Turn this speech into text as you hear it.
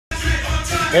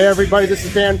Hey everybody, this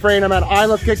is Dan Fradin. I'm at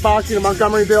ILKB Kickboxing in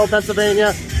Montgomeryville,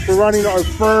 Pennsylvania. We're running our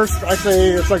first,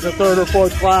 actually it's like the third or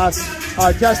fourth class,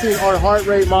 testing our heart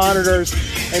rate monitors.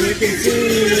 And you can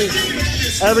see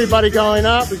everybody going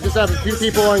up. We just have a few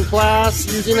people in class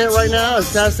using it right now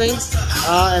as testing.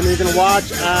 And you can watch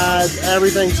as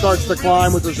everything starts to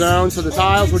climb with the zone. So the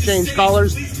tiles will change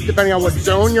colors depending on what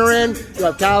zone you're in. You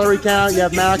have calorie count, you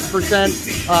have max percent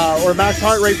or max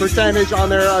heart rate percentage on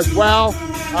there as well.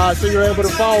 So you're able to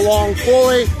follow along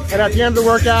fully, and at the end of the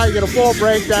workout, you get a full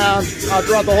breakdown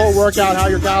throughout the whole workout, how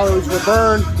your calories were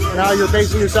burned, and how you're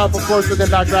pacing yourself, of course, with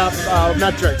impact wrap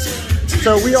metrics.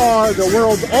 So we are the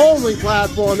world's only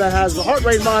platform that has the heart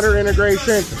rate monitor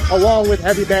integration, along with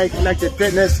heavy bag connected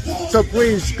fitness. So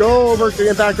please go over to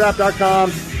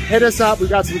impactwrap.com, hit us up. We've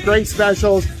got some great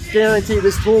specials. Guarantee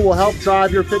this tool will help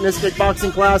drive your fitness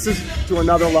kickboxing classes to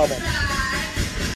another level.